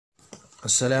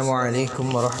السلام عليكم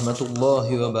ورحمة الله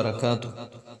وبركاته.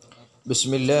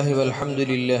 بسم الله والحمد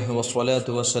لله والصلاة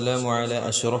والسلام على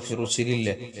أشرف رسول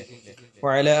الله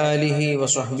وعلى آله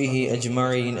وصحبه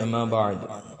أجمعين أما بعد.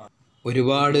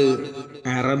 ഒരുപാട്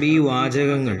അറബി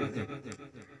വാചകങ്ങൾ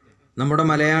നമ്മുടെ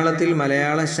മലയാളത്തിൽ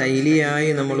മലയാള ശൈലിയായി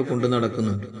നമ്മൾ കൊണ്ടു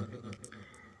നടക്കുന്നുണ്ട്.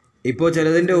 ഇപ്പോൾ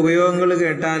ചിലതിൻ്റെ ഉപയോഗങ്ങൾ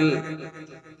കേട്ടാൽ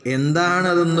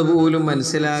എന്താണതെന്ന് പോലും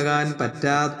മനസ്സിലാകാൻ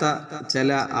പറ്റാത്ത ചില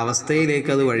അവസ്ഥയിലേക്ക്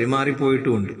അത്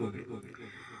വഴിമാറിപ്പോയിട്ടുമുണ്ട്.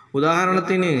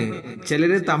 ഉദാഹരണത്തിന്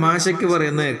ചിലർ തമാശയ്ക്ക്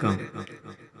പറയുന്ന കേൾക്കാം,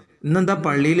 ഇന്നെന്താ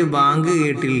പള്ളിയിൽ ബാങ്ക്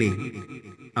കേട്ടില്ലേ?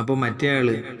 അപ്പോൾ മറ്റേ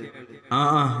ആള്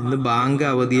ഇന്ന് ബാങ്ക്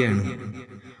അവധിയാണ്,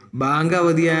 ബാങ്ക്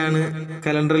അവധിയാണ്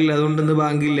കലണ്ടറിൽ, അതുകൊണ്ട് ഇന്ന്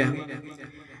ബാങ്കില്ല.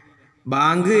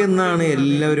 ബാങ്ക് എന്നാണ്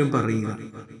എല്ലാവരും പറയുക.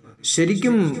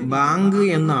 ശരിക്കും ബാങ്ക്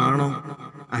എന്നാണോ?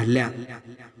 അല്ല,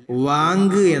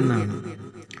 വാങ്ക് എന്നാണ്.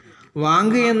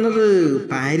 വാങ്ക് എന്നത്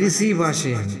പാരിസി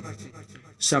ഭാഷയാണ്.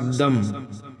 ശബ്ദം,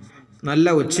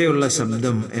 നല്ല ഉച്ചയുള്ള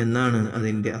ശബ്ദം എന്നാണ്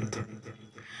അതിൻ്റെ അർത്ഥം.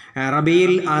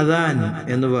 അറബിയിൽ അദാൻ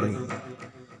എന്ന് പറയും.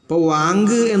 അപ്പോൾ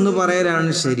വാങ്ക് എന്ന്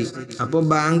പറയലാണ് ശരി. അപ്പോൾ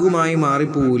ബാങ്കുമായി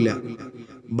മാറിപ്പോവില്ല.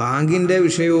 ബാങ്കിൻ്റെ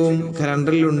വിഷയവും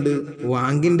കലണ്ടറിലുണ്ട്,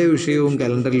 വാങ്കിൻ്റെ വിഷയവും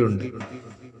കലണ്ടറിലുണ്ട്.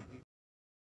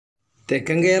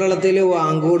 തെക്കൻ കേരളത്തിൽ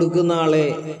വാങ്ക് കൊടുക്കുന്ന ആളെ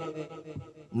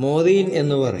മോദീൻ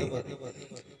എന്ന് പറയും.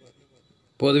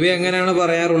 പൊതുവെ എങ്ങനെയാണ്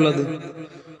പറയാറുള്ളത്?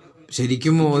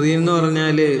 ശരിക്കും മോദീൻ എന്ന്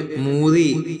പറഞ്ഞാൽ മൂതി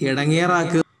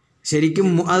ഇടങ്ങേറാക്കുക. ശരിക്കും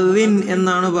മുഅദ്ദിൻ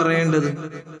എന്നാണ് പറയേണ്ടത്.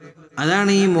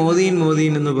 അതാണ് ഈ മോദീൻ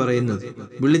മോദീൻ എന്ന് പറയുന്നത്.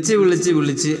 വിളിച്ച് വിളിച്ച്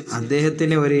വിളിച്ച്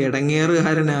അദ്ദേഹത്തിനെ ഒരു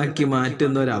ഇടങ്ങേറുകാരനാക്കി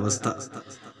മാറ്റുന്ന ഒരവസ്ഥ.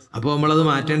 അപ്പോൾ നമ്മളത്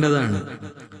മാറ്റേണ്ടതാണ്.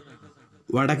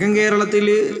 വടക്കൻ കേരളത്തിൽ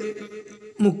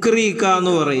മുക്രീക്ക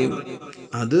എന്ന് പറയും.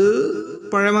 അത്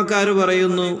പഴമക്കാർ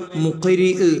പറയുന്നു മുഖരി,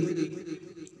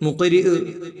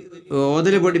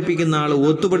 ഓതല് പഠിപ്പിക്കുന്ന ആൾ,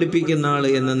 ഓത്തു പഠിപ്പിക്കുന്ന ആൾ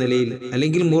എന്ന നിലയിൽ.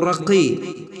 അല്ലെങ്കിൽ മുറക്കി,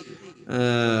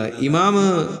 ഇമാമ്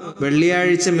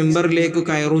വെള്ളിയാഴ്ച മിമ്പറിലേക്ക്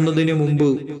കയറുന്നതിന് മുമ്പ്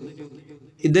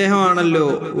ഇദ്ദേഹമാണല്ലോ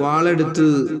വാളെടുത്ത്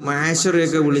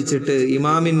മാഷറയൊക്കെ വിളിച്ചിട്ട്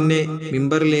ഇമാമിനെ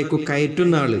മിമ്പറിലേക്ക്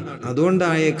കയറ്റുന്ന ആള്.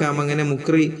 അതുകൊണ്ടായേക്കാം അങ്ങനെ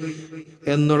മുക്രി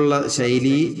എന്നുള്ള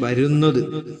ശൈലി വരുന്നത്.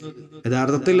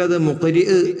 യഥാർത്ഥത്തിൽ അത് മുഖരി,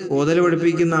 ഓതൽ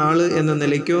പഠിപ്പിക്കുന്ന ആള് എന്ന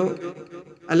നിലയ്ക്കോ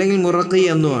അല്ലെങ്കിൽ മുറക്കി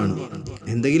എന്നുമാണ്.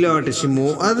 എന്തെങ്കിലും ആവട്ടെ,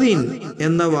 മുഅദ്ദിൻ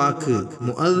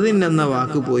എന്ന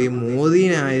വാക്ക് പോയി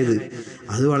മോദീനായത്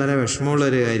അത് വളരെ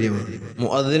വിഷമമുള്ളൊരു കാര്യമാണ്.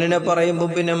 മുഅദ്ദിനെ പറയുമ്പോൾ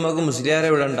പിന്നെ നമുക്ക്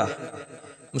മുസ്ലിയാരെ വിടണ്ട.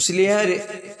 മുസ്ലിയാർ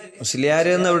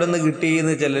എന്ന് എവിടെ നിന്ന്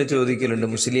കിട്ടിയെന്ന് ചിലർ ചോദിക്കലുണ്ട്.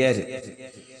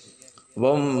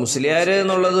 അപ്പം മുസ്ലിയാർ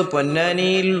എന്നുള്ളത്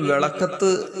പൊന്നാനിയിൽ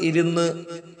വിളക്കത്ത് ഇരുന്ന്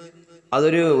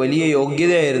അതൊരു വലിയ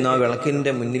യോഗ്യതയായിരുന്നു, ആ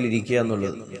വിളക്കിൻ്റെ മുന്നിലിരിക്കുക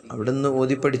എന്നുള്ളത്. അവിടെ നിന്ന്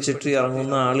ഓതിപ്പടിച്ചിട്ട്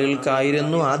ഇറങ്ങുന്ന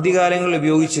ആളുകൾക്കായിരുന്നു ആദ്യകാലങ്ങളിൽ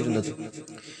ഉപയോഗിച്ചിരുന്നത്.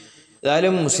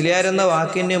 ഏതായാലും മുസ്ലിയാർ എന്ന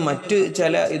വാക്കിന് മറ്റ്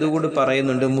ചില ഇതുകൂടി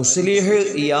പറയുന്നുണ്ട്. മുസ്ലിഹ്,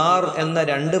 യാർ എന്ന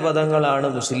രണ്ട് പദങ്ങളാണ്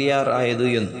മുസ്ലിയാർ ആയത്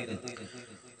എന്ന്.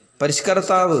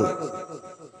 പരിഷ്കർത്താവ്,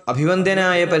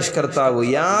 അഭിവന്ദ്യനായ പരിഷ്കർത്താവ്.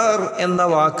 യാർ എന്ന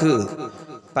വാക്ക്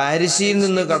പാരിസിയിൽ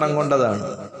നിന്ന് കടം കൊണ്ടതാണ്.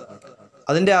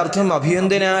 അതിൻ്റെ അർത്ഥം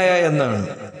അഭിവന്ദ്യനായ എന്നാണ്.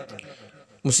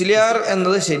 മുസ്ലിയാർ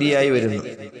എന്നത് ശരിയായി വരുന്നു.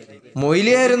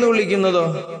 മൊയ്ലിയാർ എന്ന് വിളിക്കുന്നതോ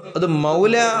അത്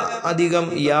മൗല അധികം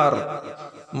യാർ,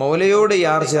 മൗലയോട്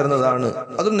യാർ ചേർന്നതാണ്.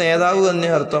 അതും നേതാവ് തന്നെ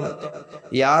അർത്ഥം.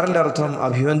 യാറിൻ്റെ അർത്ഥം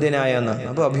അഭിവന്ദ്യനായ എന്നാണ്.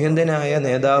 അപ്പോൾ അഭിവന്ദ്യനായ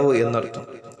നേതാവ് എന്നർത്ഥം.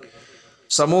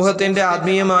 സമൂഹത്തിൻ്റെ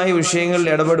ആത്മീയമായ വിഷയങ്ങളിൽ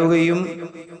ഇടപെടുകയും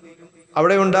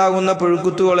അവിടെ ഉണ്ടാകുന്ന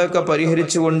പുഴുക്കുത്തുകളെയൊക്കെ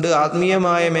പരിഹരിച്ചുകൊണ്ട്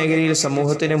ആത്മീയമായ മേഖലയിൽ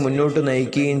സമൂഹത്തിനെ മുന്നോട്ട്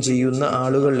നയിക്കുകയും ചെയ്യുന്ന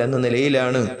ആളുകൾ എന്ന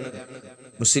നിലയിലാണ്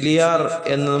മുസ്ലിയാർ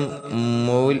എന്നും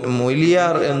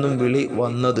മൗലിയാർ എന്നും വിളി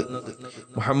വന്നത്.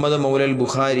 മുഹമ്മദ് മൗലൽ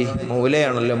ബുഖാരി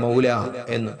മൗലയാണല്ലോ, മൗല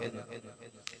എന്ന്.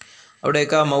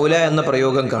 അവിടെയൊക്കെ മൗല എന്ന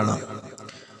പ്രയോഗം കാണാം.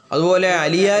 അതുപോലെ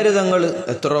അലിയാർ തങ്ങൾ,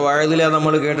 എത്ര വാഴതിലാണ്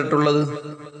നമ്മൾ കേട്ടിട്ടുള്ളത്.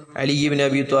 അലി ഇബ്നു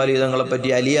അബീ ത്വാലിബ് തങ്ങളെ പറ്റി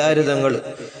അലിയാർ തങ്ങൾ.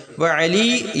 അപ്പോൾ അലി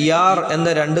യാർ എന്ന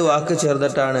രണ്ട് വാക്ക്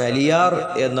ചേർന്നിട്ടാണ് അലിയാർ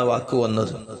എന്ന വാക്ക്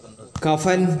വന്നത്.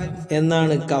 കഫൻ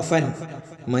എന്നാണ്. കഫൻ,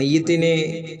 മയ്യത്തിനെ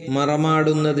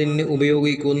മറമാടുന്നതിന്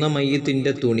ഉപയോഗിക്കുന്ന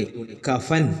മയ്യത്തിൻ്റെ തുണി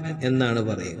കഫൻ എന്നാണ്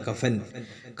പറയുക. കഫൻ,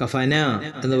 കഫന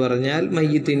എന്ന് പറഞ്ഞാൽ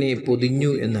മയ്യത്തിനെ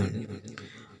പൊതിഞ്ഞു എന്നാണ്.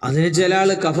 അതിന് ചില ആൾ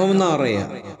കഫം എന്നാ പറയുക.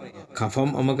 കഫം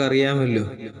നമുക്കറിയാമല്ലോ.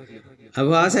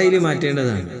 അപ്പോൾ ആ ശൈലി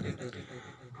മാറ്റേണ്ടതാണ്.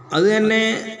 അത് തന്നെ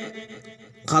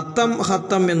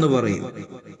ഖത്തം എന്ന് പറയും.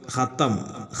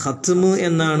 ഖത്മ്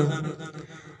എന്നാണ്.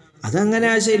 അതങ്ങനെ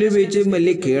ആ ശൈലി ഉപയോഗിച്ച്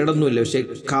വലിയ കേടൊന്നുമില്ല. പക്ഷെ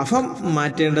കഫം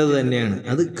മാറ്റേണ്ടത് തന്നെയാണ്.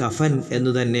 അത് കഫൻ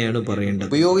എന്ന് തന്നെയാണ് പറയേണ്ടത്.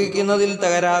 ഉപയോഗിക്കുന്നതിൽ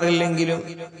തകരാറില്ലെങ്കിലും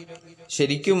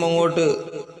ശരിക്കും അങ്ങോട്ട്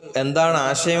എന്താണ്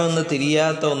ആശയമെന്ന്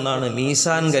തിരിയാത്ത ഒന്നാണ്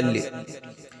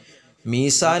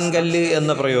മീസാൻ കല്ല്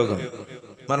എന്ന പ്രയോഗം.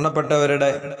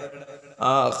 മരണപ്പെട്ടവരുടെ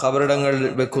ആ ഖബറിടങ്ങളിൽ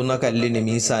വെക്കുന്ന കല്ലിന്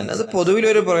മീസാൻ, അത്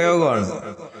പൊതുവിലൊരു പ്രയോഗമാണ്.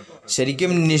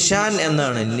 ശരിക്കും നിഷാൻ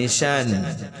എന്നാണ്, നിഷാൻ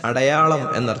അടയാളം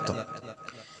എന്നർത്ഥം.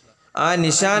 ആ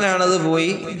നിഷാനാണത്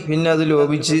പോയി പിന്നെ അത്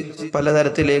ലോപിച്ച്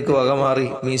പലതരത്തിലേക്ക് വകമാറി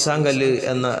മീസാൻ കല്ല്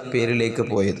എന്ന പേരിലേക്ക്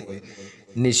പോയത്.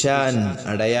 നിഷാൻ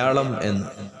അടയാളം എന്ന്.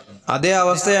 അതേ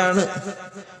അവസ്ഥയാണ്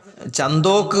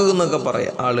ചന്തോക്ക് എന്നൊക്കെ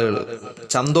പറയാം ആളുകൾ.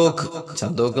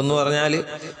 ചന്തോക്ക് എന്ന് പറഞ്ഞാൽ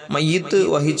മയ്യത്ത്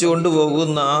വഹിച്ചു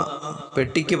കൊണ്ടുപോകുന്ന ആ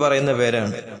പെട്ടിക്ക് പറയുന്ന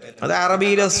പേരാണ്. അത്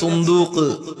അറബിയിലെ സുന്ദൂക്ക്,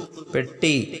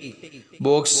 പെട്ടി,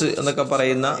 ബോക്സ് എന്നൊക്കെ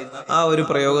പറയുന്ന ആ ഒരു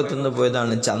പ്രയോഗത്തിൽ നിന്ന്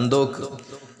പോയതാണ് ചന്തോക്ക്.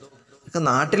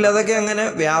 നാട്ടിൽ അതൊക്കെ അങ്ങനെ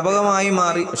വ്യാപകമായി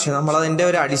മാറി. പക്ഷെ നമ്മളതിൻ്റെ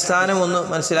ഒരു അടിസ്ഥാനം ഒന്ന്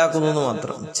മനസ്സിലാക്കുന്നു എന്ന്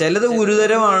മാത്രം. ചിലത്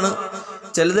ഗുരുതരമാണ്,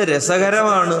 ചിലത്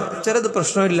രസകരമാണ്, ചിലത്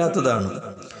പ്രശ്നമില്ലാത്തതാണ്.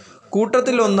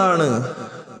 കൂട്ടത്തിൽ ഒന്നാണ്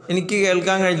എനിക്ക്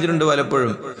കേൾക്കാൻ കഴിഞ്ഞിട്ടുണ്ട്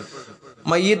പലപ്പോഴും,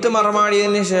 മയ്യത്ത്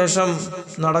മറമാടിയതിന് ശേഷം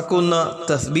നടക്കുന്ന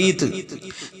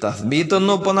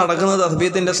തസ്ബീത്തൊന്നും ഇപ്പം നടക്കുന്നത്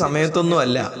തസ്ബീത്തിൻ്റെ സമയത്തൊന്നും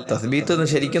അല്ല. തസ്ബീത്ത്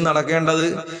ശരിക്കും നടക്കേണ്ടത്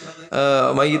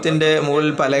മയ്യത്തിൻ്റെ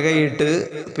മുകളിൽ പലകയിട്ട്,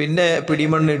 പിന്നെ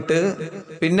പിടിമണ്ണിട്ട്,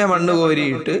 പിന്നെ മണ്ണ്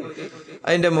കോരിയിട്ട്,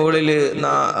 അതിൻ്റെ മുകളിൽ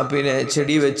പിന്നെ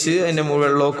ചെടി വെച്ച് അതിൻ്റെ മുകളിൽ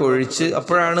വെള്ളമൊക്കെ ഒഴിച്ച്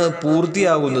അപ്പോഴാണ്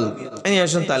പൂർത്തിയാകുന്നത്.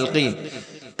 അതിനുശേഷം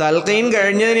തൽഖീൻ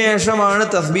കഴിഞ്ഞതിന് ശേഷമാണ്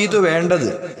തസ്ബീത്ത് വേണ്ടത്.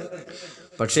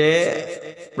 പക്ഷേ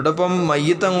ഇവിടെ ഇപ്പം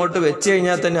മയ്യത്ത് അങ്ങോട്ട് വെച്ച്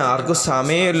കഴിഞ്ഞാൽ തന്നെ ആർക്കും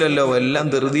സമയമില്ലല്ലോ, എല്ലാം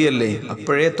ധൃതിയല്ലേ,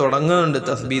 അപ്പോഴേ തുടങ്ങുന്നുണ്ട്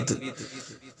തസ്ബീത്ത്.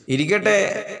 ഇരിക്കട്ടെ,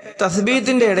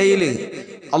 തസ്ബീത്തിന്റെ ഇടയിൽ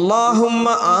അല്ലാഹുമ്മ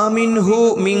ആമിൻഹു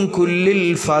മിൻ കുല്ലിൽ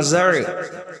ഫസഅ്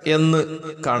എന്ന്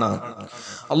കാണാം.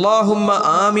 അല്ലാഹുമ്മ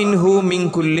ആമിൻഹു മിൻ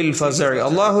കുല്ലിൽ ഫസഅ്,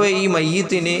 അല്ലാഹുവേ ഈ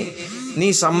മയ്യത്തിനെ നീ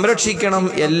സംരക്ഷിക്കണം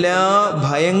എല്ലാ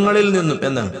ഭയങ്ങളിൽ നിന്നും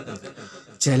എന്നാണ്.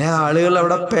 ചില ആളുകൾ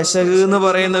അവിടെ പെശക് എന്ന്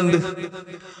പറയുന്നുണ്ട്.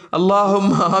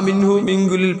 അല്ലാഹുമ്മ ആമിൻഹു മിൻ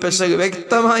കുല്ലിൽ പെശക്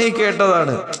വ്യക്തമായി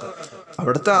കേട്ടതാണ്.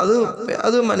 അവിടുത്തെ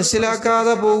അത്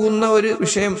മനസ്സിലാക്കാതെ പോകുന്ന ഒരു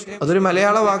വിഷയം. അതൊരു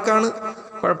മലയാള വാക്കാണ്,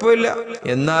 കുഴപ്പമില്ല.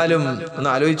 എന്നാലും ഒന്ന്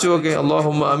ആലോചിച്ചു നോക്കെ,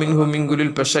 അല്ലാഹുമ്മ ആമിൻഹു മിൻ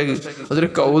കുല്ലിൽ പെശക്, അതൊരു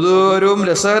കൗതുകവും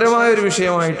രസകരമായ ഒരു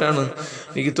വിഷയമായിട്ടാണ്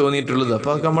എനിക്ക് തോന്നിയിട്ടുള്ളത്.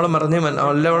 അപ്പോൾ അതൊക്കെ നമ്മൾ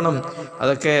നല്ലവണ്ണം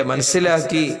അതൊക്കെ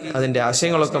മനസ്സിലാക്കി അതിൻ്റെ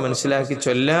ആശയങ്ങളൊക്കെ മനസ്സിലാക്കി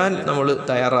ചൊല്ലാൻ നമ്മൾ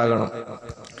തയ്യാറാകണം.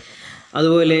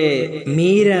 അതുപോലെ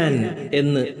മീരാൻ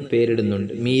എന്ന് പേരിടുന്നുണ്ട്.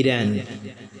 മീരാൻ,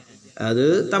 അത്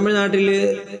തമിഴ്നാട്ടിൽ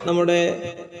നമ്മുടെ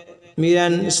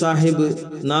മീരാൻ സാഹിബ്,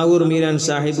 നാഗൂർ മീരാൻ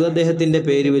സാഹിബ് അദ്ദേഹത്തിൻ്റെ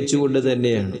പേര് വെച്ചുകൊണ്ട്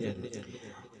തന്നെയാണ്.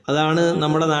 അതാണ്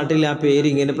നമ്മുടെ നാട്ടിൽ ആ പേര്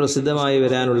ഇങ്ങനെ പ്രസിദ്ധമായി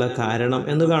വരാനുള്ള കാരണം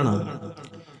എന്ന് കാണാം.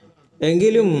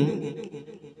 എങ്കിലും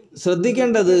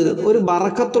ശ്രദ്ധിക്കേണ്ടത്, ഒരു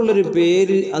ബറക്കത്തുള്ളൊരു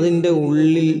പേര് അതിൻ്റെ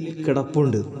ഉള്ളിൽ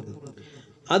കിടപ്പുണ്ട്.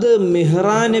 അത്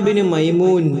മിഹ്റാൻ ഇബ്നു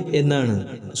മൈമൂൻ എന്നാണ്,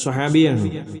 സ്വഹാബിയാണ്.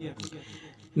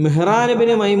 മിഹ്റാൻ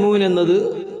ഇബ്നു മൈമൂൻ എന്നത്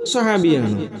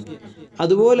സ്വഹാബിയാണ്.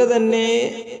 അതുപോലെ തന്നെ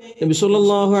നബി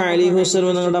സല്ലല്ലാഹു അലൈഹി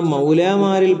വസല്ലം തങ്ങളുടെ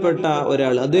മൗലാമാരിൽപ്പെട്ട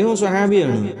ഒരാൾ, അദ്ദേഹം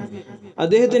സ്വഹാബിയാണ്.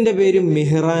 അദ്ദേഹത്തിൻ്റെ പേര്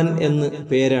മിഹ്റാൻ എന്ന്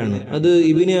പേരാണ്. അത്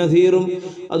ഇബ്നു അസീറും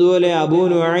അതുപോലെ അബൂ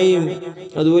നുഐം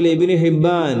അതുപോലെ ഇബ്നു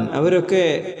ഹിബ്ബാൻ അവരൊക്കെ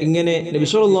ഇങ്ങനെ നബി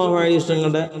സല്ലല്ലാഹു അലൈഹി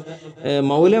വസല്ലമയുടെ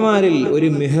മൗലമാരിൽ ഒരു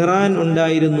മിഹ്റാൻ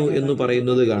ഉണ്ടായിരുന്നു എന്ന്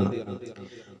പറയുന്നത് കാണാം.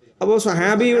 അപ്പോൾ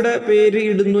സഹാബിയുടെ പേര്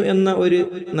ഇടുന്നു എന്ന ഒരു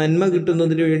നന്മ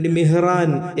കിട്ടുന്നതിന് വേണ്ടി മിഹ്റാൻ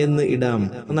എന്ന് ഇടാം,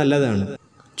 നല്ലതാണ്.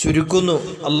 ചുരുക്കുന്നു.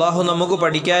 അള്ളാഹു നമുക്ക്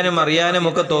പഠിക്കാനും അറിയാനും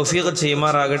ഒക്കെ തൗഫീഖ്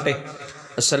ചെയ്യുമാറാകട്ടെ.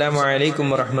 അസ്സലാമു അലൈക്കും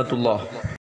വറഹ്മത്തുള്ളാഹി.